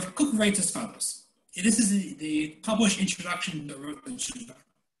 So Rav Kook writes as follows. This is the published introduction to tshuva.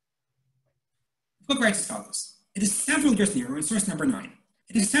 Rav Kook writes as follows. It is several years now, we're in source number 9.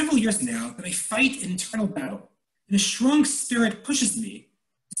 It is several years now that I fight an internal battle, and a strong spirit pushes me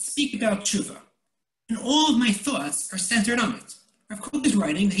to speak about tshuva, and all of my thoughts are centered on it. Rav Kook is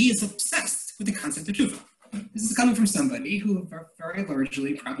writing that he is obsessed with the concept of tshuva. This is coming from somebody who very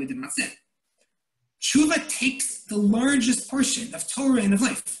largely probably did not sin. Tshuva takes the largest portion of Torah and of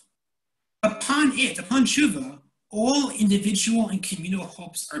life. Upon tshuva, all individual and communal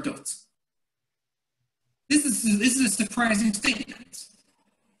hopes are built. This is a surprising statement.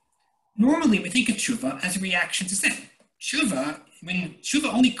 Normally, we think of tshuva as a reaction to sin. Tshuva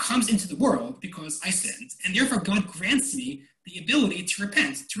only comes into the world because I sinned, and therefore God grants me the ability to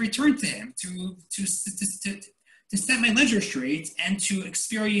repent, to return to him, to set my ledger straight, and to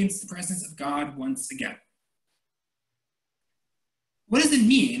experience the presence of God once again. What does it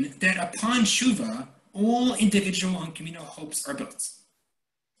mean that upon Shuvah, all individual and communal hopes are built?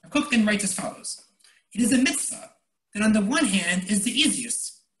 Kook then writes as follows: it is a mitzvah that on the one hand is the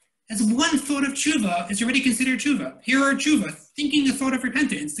easiest, as one thought of tshuva is already considered tshuva. Here are tshuva, thinking the thought of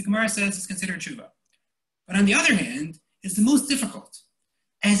repentance, the Gemara says is considered tshuva. But on the other hand, is the most difficult,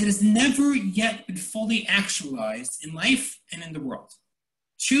 as it has never yet been fully actualized in life and in the world.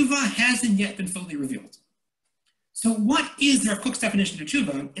 Tshuva hasn't yet been fully revealed. So what is Rav Kook's definition of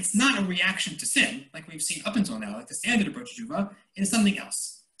tshuva? It's not a reaction to sin, like we've seen up until now, like the standard approach to tshuva. It is something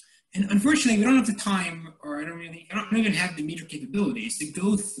else. And unfortunately, we don't have the time, or I don't even have the meter capabilities to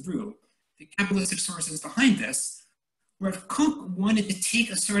go through the Kabbalistic sources behind this. Rav Kook wanted to take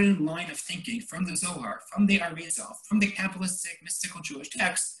a certain line of thinking from the Zohar, from the Arizal, from the Kabbalistic mystical Jewish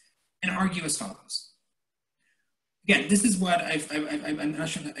text, and argue as follows. Again, this is what I'm not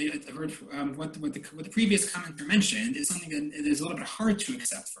sure I've heard what the previous commenter mentioned is something that is a little bit hard to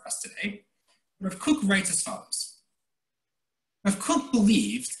accept for us today. Rav Kook writes as follows. Rav Kook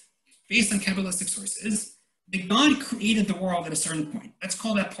believed, based on Kabbalistic sources, that God created the world at a certain point. Let's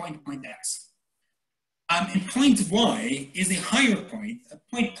call that point X. And point Y is a higher point, a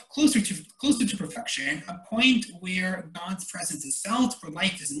point closer to perfection, a point where God's presence is felt, where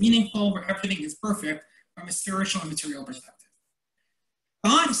life is meaningful, where everything is perfect from a spiritual and material perspective.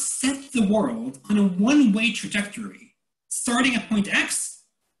 God set the world on a one-way trajectory, starting at point X,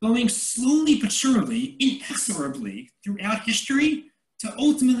 going slowly but surely, inexorably throughout history, to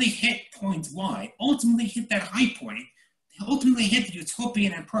ultimately hit point Y, ultimately hit that high point, ultimately hit the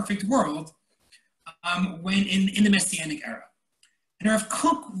utopian and perfect world when in the Messianic era. And Rav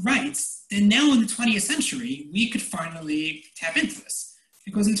Kook writes that now in the 20th century, we could finally tap into this.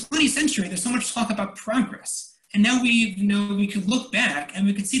 Because in the 20th century, there's so much talk about progress. And now we could look back and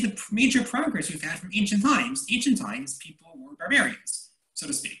we could see the major progress we've had from ancient times. Ancient times, people were barbarians, so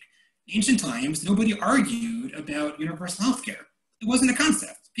to speak. In ancient times, nobody argued about universal health care. It wasn't a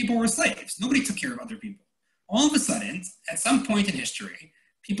concept. People were slaves. Nobody took care of other people. All of a sudden, at some point in history,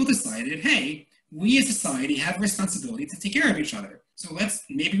 people decided, hey, we as a society have a responsibility to take care of each other. So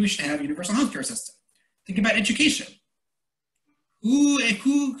maybe we should have a universal healthcare system. Think about education. Who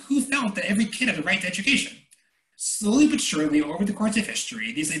felt that every kid had a right to education? Slowly but surely, over the course of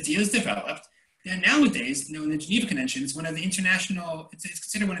history, these ideas developed. And nowadays, in the Geneva Convention, it's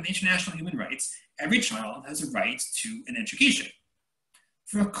considered one of the international human rights. Every child has a right to an education.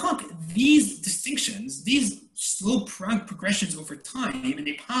 For Kook, these distinctions, these slow progressions over time and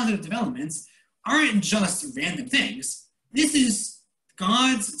the positive developments aren't just random things. This is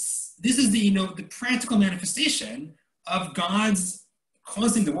the practical manifestation of God's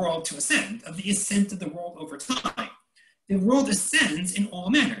causing the world to ascend, of the ascent of the world over time. The world ascends in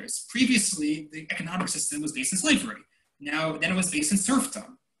all manners. Previously, the economic system was based in slavery. Then it was based in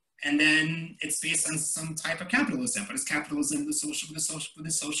serfdom. And then it's based on some type of capitalism, but it's capitalism with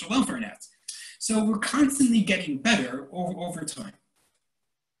a social welfare net. So we're constantly getting better over time.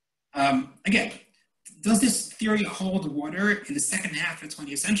 Again, does this theory hold water in the second half of the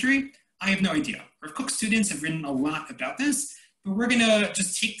 20th century? I have no idea. Rav Kook students have written a lot about this, but we're gonna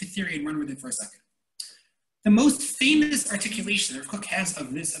just take the theory and run with it for a second. The most famous articulation Rav Kook has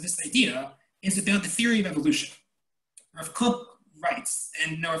of this idea is about the theory of evolution. Rav Kook writes,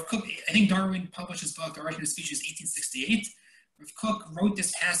 and Rav Kook, I think Darwin published his book, The Origin of Species, 1868. Rav Kook wrote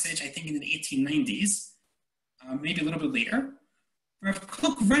this passage, I think, in the 1890s, maybe a little bit later. Rav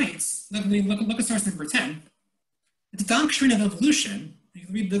Kook writes, look at source number 10, the doctrine of evolution,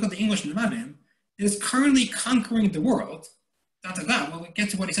 look at the English Nevadim, is currently conquering the world, we'll get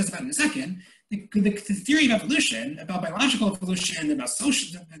to what he says about it in a second. The theory of evolution, about biological evolution, about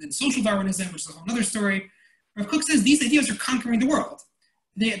social Darwinism, which is a whole other story. Rav Kook says these ideas are conquering the world.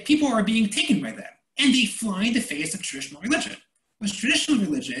 People are being taken by them, and they fly in the face of traditional religion. Because traditional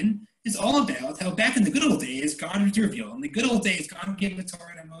religion is all about how back in the good old days, God was revealed. In the good old days, God gave the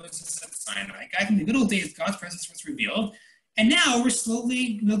Torah to Moses at Sinai. Back in the good old days, God's presence was revealed. And now we're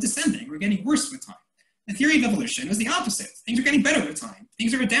slowly descending. We're getting worse with time. The theory of evolution is the opposite. Things are getting better with time.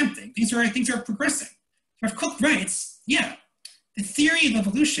 Things are adapting. Things are progressing. Rav Kook writes, yeah, the theory of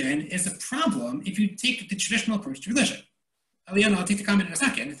evolution is a problem if you take the traditional approach to religion. Eliana, I'll take the comment in a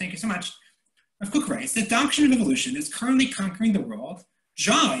second. Thank you so much. Rav Kook writes, the doctrine of evolution is currently conquering the world,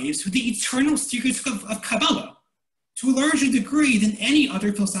 jives with the eternal secrets of Kabbalah to a larger degree than any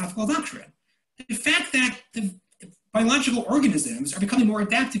other philosophical doctrine. The fact that the biological organisms are becoming more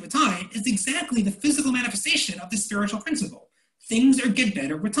adaptive with time is exactly the physical manifestation of this spiritual principle. things get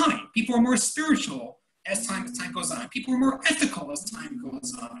better with time. People are more spiritual as time goes on. People are more ethical as time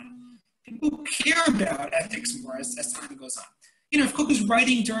goes on. People care about ethics more as time goes on. If Kook was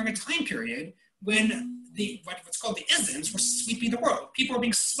writing during a time period when what's called the isms were sweeping the world. People were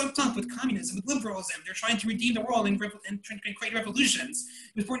being swept up with communism, with liberalism. They're trying to redeem the world and create revolutions.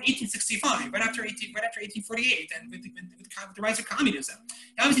 He was born in 1865, right after 1848, and with the rise of communism.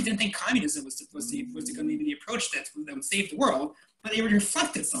 He obviously didn't think communism was going to be the approach that would save the world, but they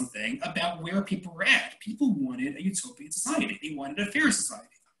reflected something about where people were at. People wanted a utopian society. They wanted a fair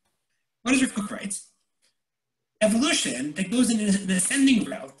society. What does Kook write? Evolution that goes in an ascending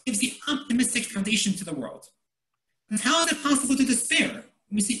route gives the optimistic foundation to the world. And how is it possible to despair when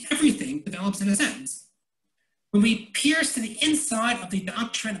we see everything develops and ascends? When we pierce to the inside of the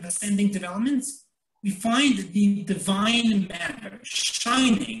doctrine of ascending developments, we find the divine matter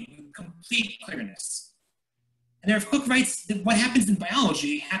shining with complete clearness. And there, Kook writes that what happens in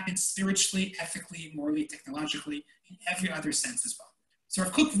biology happens spiritually, ethically, morally, technologically, in every other sense as well. So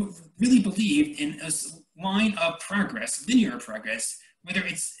Kook really believed in a line of progress, linear progress,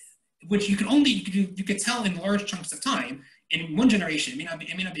 which you could tell in large chunks of time. In one generation, it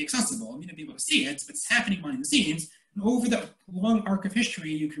may not be accessible, you may not be able to see it, but it's happening behind the scenes. And over the long arc of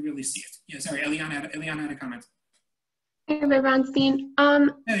history, you can really see it. Yeah, sorry, Eliana had a comment. Hey, Rabbi Bronstein.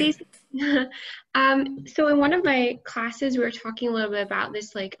 So in one of my classes, we were talking a little bit about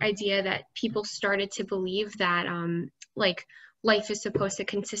this idea that people started to believe that life is supposed to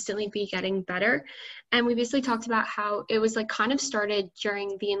consistently be getting better. And we basically talked about how it was kind of started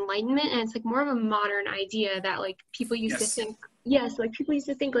during the Enlightenment, and it's more of a modern idea that people used to think, people used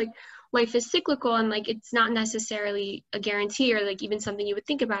to think life is cyclical and it's not necessarily a guarantee or even something you would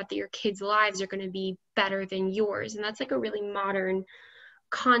think about that your kids' lives are going to be better than yours. And that's a really modern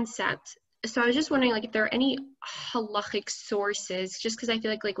concept. So I was just wondering if there are any halachic sources, just because I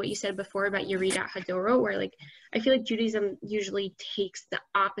feel like what you said before about Yeridat Hadoro, where I feel like Judaism usually takes the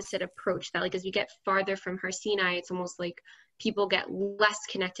opposite approach, that as we get farther from Har Sinai, it's almost people get less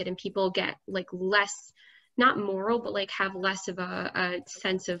connected and people get less, not moral, but have less of a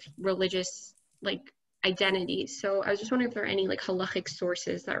sense of religious identity. So I was just wondering if there are any halachic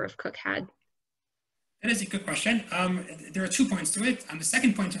sources that Rav Kook had. That is a good question. There are 2 points to it. The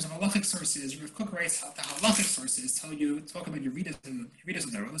second point is halachic sources. Rav Kook writes the halachic sources talk about Yeridas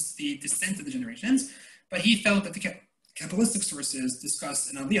Hadorot, the descent of the generations, but he felt that the Kabbalistic sources discuss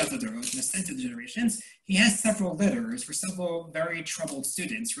an Aliyah Hadorot, an ascent of the generations. He has several letters for several very troubled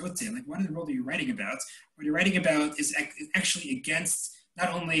students. Wrote in what in the world are you writing about? What you're writing about is actually against not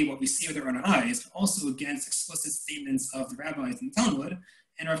only what we see with our own eyes, but also against explicit statements of the rabbis in the Talmud.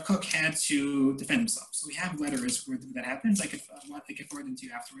 And Rav Kook had to defend himself. So we have letters where that happens. I could forward them to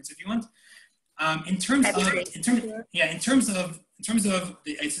you afterwards if you want. In terms of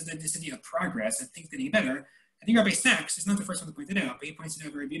this idea of progress and things getting better, I think Rabbi Sachs is not the first one to point it out, but he points it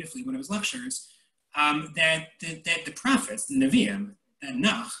out very beautifully in one of his lectures, that the prophets, the Nevi'im, that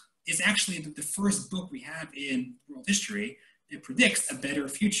Nach, is actually the first book we have in world history that predicts a better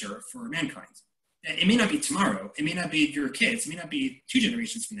future for mankind. It may not be tomorrow, it may not be your kids, it may not be 2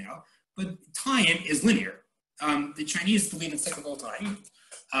 generations from now, but time is linear. The Chinese believe in cyclical time,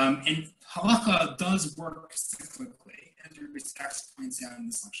 and halakha does work cyclically, as Rabbi Sachs points out in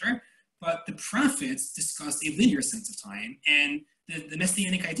this lecture, but the prophets discuss a linear sense of time, and the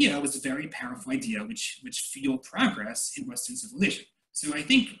messianic idea was a very powerful idea which fueled progress in Western civilization. So I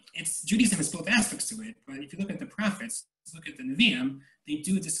think Judaism has both aspects to it, but if you look at the prophets, look at the Nevi'im, they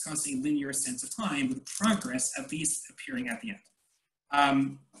do discuss a linear sense of time with progress at least appearing at the end.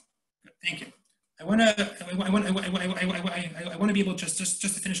 Thank you. I want to be able just to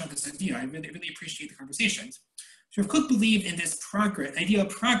finish on this idea. I really appreciate the conversations. So Kook believed in this idea of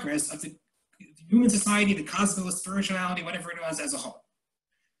progress of the human society, the cosmos, spirituality, whatever it was as a whole.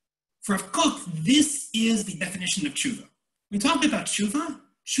 For Kook, this is the definition of tshuva. We talked about tshuva.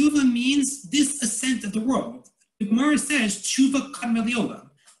 Tshuva means this ascent of the world. The Gemara says, tshuva kadma liolam.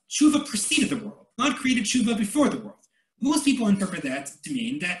 Tshuva preceded the world. God created tshuva before the world. Most people interpret that to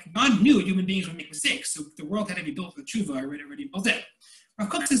mean that God knew human beings would make mistakes, so the world had to be built with tshuva already built in. Rav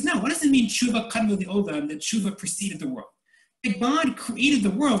Kook says, no, what does it mean tshuva kadma liolam, that tshuva preceded the world? That God created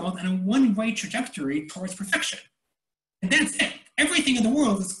the world on a one-way trajectory towards perfection. And that's it. Everything in the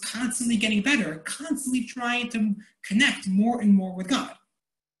world is constantly getting better, constantly trying to connect more and more with God.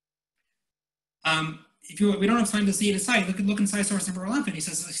 We don't have time to see it inside. Look inside source number 11. He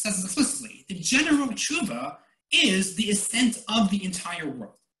says it explicitly. The general tshuva is the ascent of the entire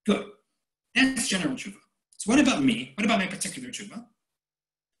world. Good. That's general tshuva. So what about me? What about my particular tshuva?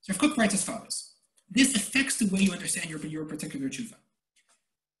 So Kook writes as follows. this affects the way you understand your particular tshuva.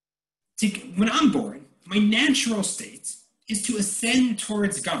 When I'm born, my natural state is to ascend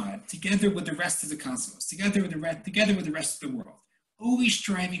towards God together with the rest of the cosmos, together with the rest of the world, always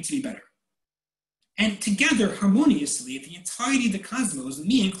striving to be better. And together, harmoniously, the entirety of the cosmos,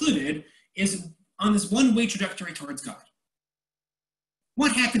 me included, is on this one-way trajectory towards God.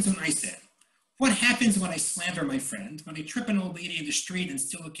 What happens when I sin? What happens when I slander my friend, when I trip an old lady in the street and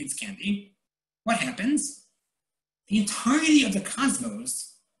steal a kid's candy? What happens? The entirety of the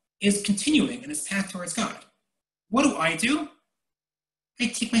cosmos is continuing in its path towards God. What do? I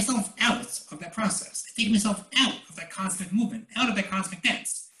take myself out of that process. I take myself out of that cosmic movement, out of that cosmic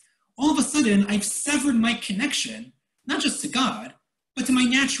dance. All of a sudden, I've severed my connection, not just to God, but to my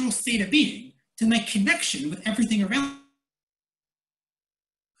natural state of being, to my connection with everything around me.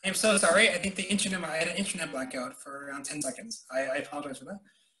 I'm so sorry. I think I had an internet blackout for around 10 seconds. I apologize for that.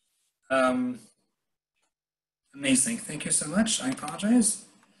 Amazing. Thank you so much. I apologize.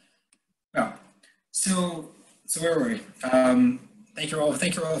 Well, so where were we? Thank you all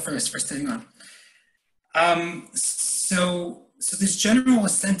for staying on. So this general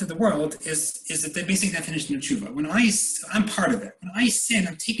ascent of the world is the basic definition of tshuva. When I'm part of it. When I sin,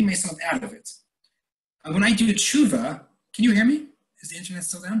 I'm taking myself out of it. When I do tshuva, can you hear me? Is the internet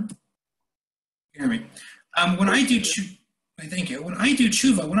still down? You hear me? When I do tshuva, thank you. When I do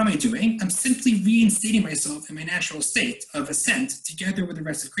tshuva, what am I doing? I'm simply reinstating myself in my natural state of ascent together with the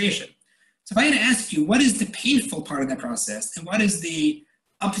rest of creation. So if I had to ask you, what is the painful part of that process, and what is the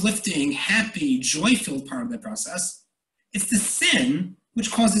uplifting, happy, joy-filled part of that process? It's the sin which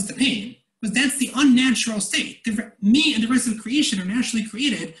causes the pain, because that's the unnatural state. Me and the rest of creation are naturally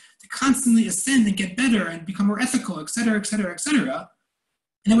created to constantly ascend and get better and become more ethical, et cetera, et cetera, et cetera.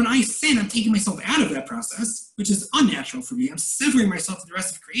 And then when I sin, I'm taking myself out of that process, which is unnatural for me. I'm severing myself from the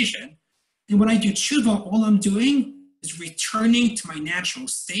rest of creation. And when I do tshuva, all I'm doing is returning to my natural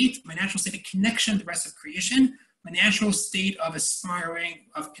state of connection to the rest of creation, my natural state of aspiring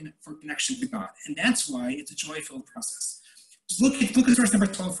for connection to God. And that's why it's a joy-filled process. Just look at verse number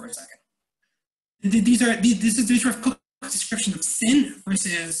 12 for a second. This is Rav Kook's description of sin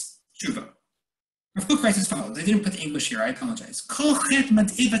versus tshuva. Rav Kook writes as follows. I didn't put the English here, I apologize.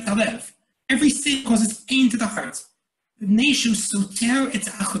 Every sin causes pain to the heart.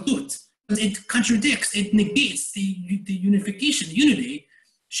 It contradicts, it negates the unification, the unity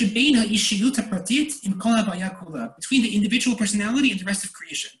between the individual personality and the rest of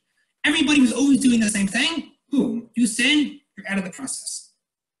creation. Everybody was always doing the same thing. Boom, you sin, you're out of the process.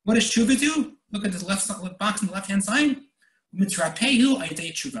 What does tshuva do? Look at this left box on the left-hand side. He gets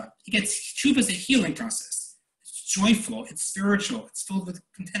tshuva as a healing process. It's joyful, it's spiritual, it's filled with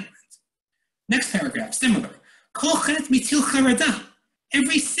contentment. Next paragraph, similar.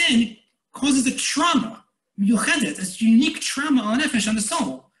 Every sin causes a trauma, a unique trauma on the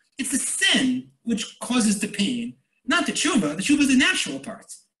soul. It's the sin which causes the pain, not the tshuva. The tshuva is the natural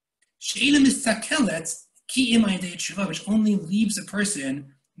part. Which only leaves a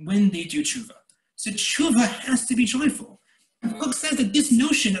person when they do tshuva. So tshuva has to be joyful. Kook says that this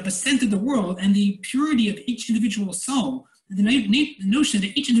notion of ascent of the world and the purity of each individual soul, the notion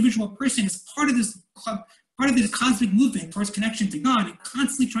that each individual person is part of this cosmic movement towards connection to God and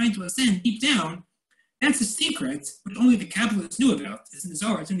constantly trying to ascend deep down, that's a secret which only the Kabbalists knew about. It's in the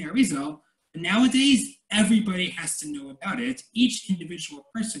Zohar, it's in the Arizal. But nowadays, everybody has to know about it. Each individual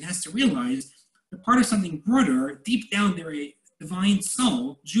person has to realize they're part of something broader. Deep down, they're a divine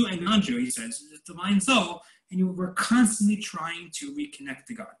soul, Jew and non-Jew, he says, a divine soul, and we're constantly trying to reconnect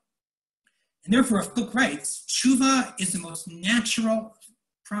to God. And therefore, if Kook writes, tshuva is the most natural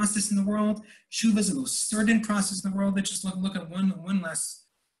process in the world. Tshuva is the most certain process in the world. Let's just look at one last.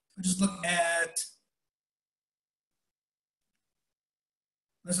 Let's just look at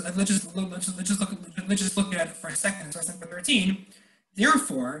for a second. Verse number 13.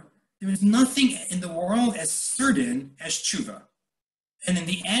 Therefore, there is nothing in the world as certain as tshuva. And in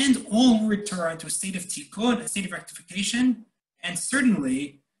the end, all will return to a state of tikkun, a state of rectification, and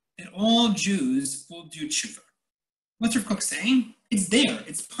certainly that all Jews will do tshuva. What's Rav Kook saying? It's there,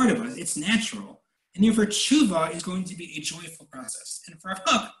 it's part of us, it's natural. And therefore, tshuva is going to be a joyful process. And for Rav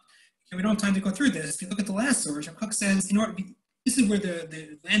Kook, we don't have time to go through this. If you look at the last source, Rav Kook says, this is where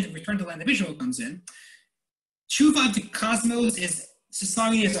the return to land of Israel comes in. Tshuva of the cosmos is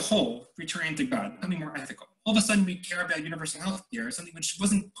society as a whole returning to God, becoming more ethical. All of a sudden, we care about universal health care, something which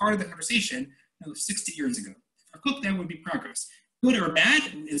wasn't part of the conversation 60 years ago. For Kook, that would be progress. Good or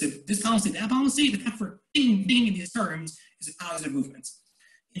bad, is it this policy, that policy? The fact for thinking in these terms is a positive movement.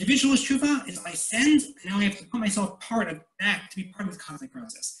 Individualist tshuva is I send, and now I have to put myself back to be part of the cosmic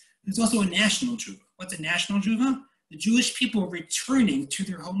process. There's also a national tshuva. What's a national tshuva? The Jewish people returning to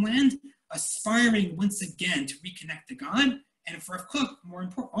their homeland, aspiring once again to reconnect to God, and for Rav Kook, more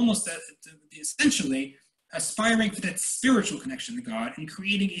important, almost essentially, aspiring for that spiritual connection to God and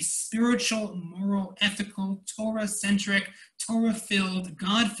creating a spiritual, moral, ethical, Torah-centric, Torah-filled,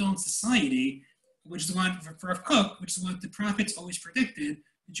 God-filled society, which is what, for Rav Kook, which is what the prophets always predicted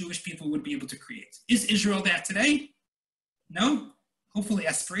the Jewish people would be able to create. Is Israel that today? No, hopefully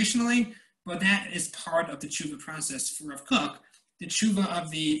aspirationally, but that is part of the tshuva process for Rav Kook, the tshuva of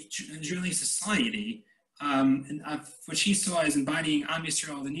the Israeli society, and of which he saw as embodying Am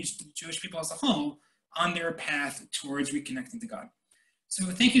Yisrael, the Jewish people as a whole, on their path towards reconnecting to God. So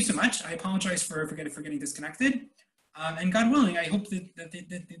thank you so much. I apologize for getting disconnected. And God willing, I hope that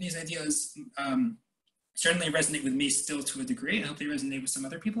these ideas certainly resonate with me still to a degree. I hope they resonate with some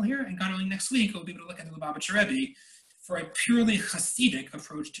other people here. And God willing, next week, we'll be able to look at the Lubavitcher Rebbe for a purely Hasidic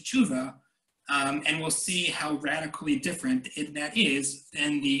approach to tshuva. And we'll see how radically different that is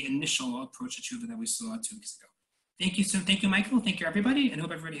than the initial approach to tshuva that we saw 2 weeks ago. Thank you, Michael. Thank you, everybody. And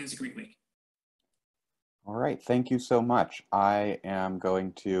hope everybody has a great week. All right, thank you so much. I am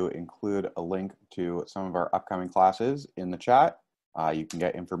going to include a link to some of our upcoming classes in the chat. You can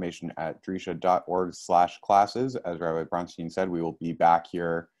get information at drisha.org/classes. As Rabbi Bronstein said, we will be back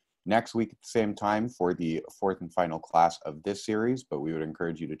here next week at the same time for the 4th and final class of this series, but we would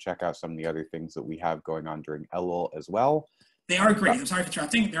encourage you to check out some of the other things that we have going on during Elul as well. They are great. I'm sorry for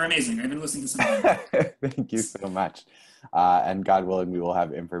interrupting. They're amazing. I've been listening to some of them. Thank you so much. And God willing, we will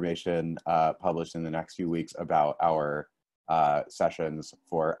have information published in the next few weeks about our sessions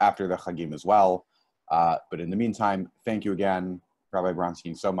for after the Chagim as well. But in the meantime, thank you again, Rabbi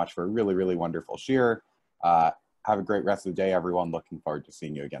Bronstein, so much for a really, really wonderful shiur. Have a great rest of the day, everyone. Looking forward to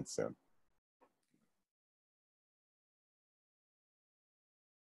seeing you again soon.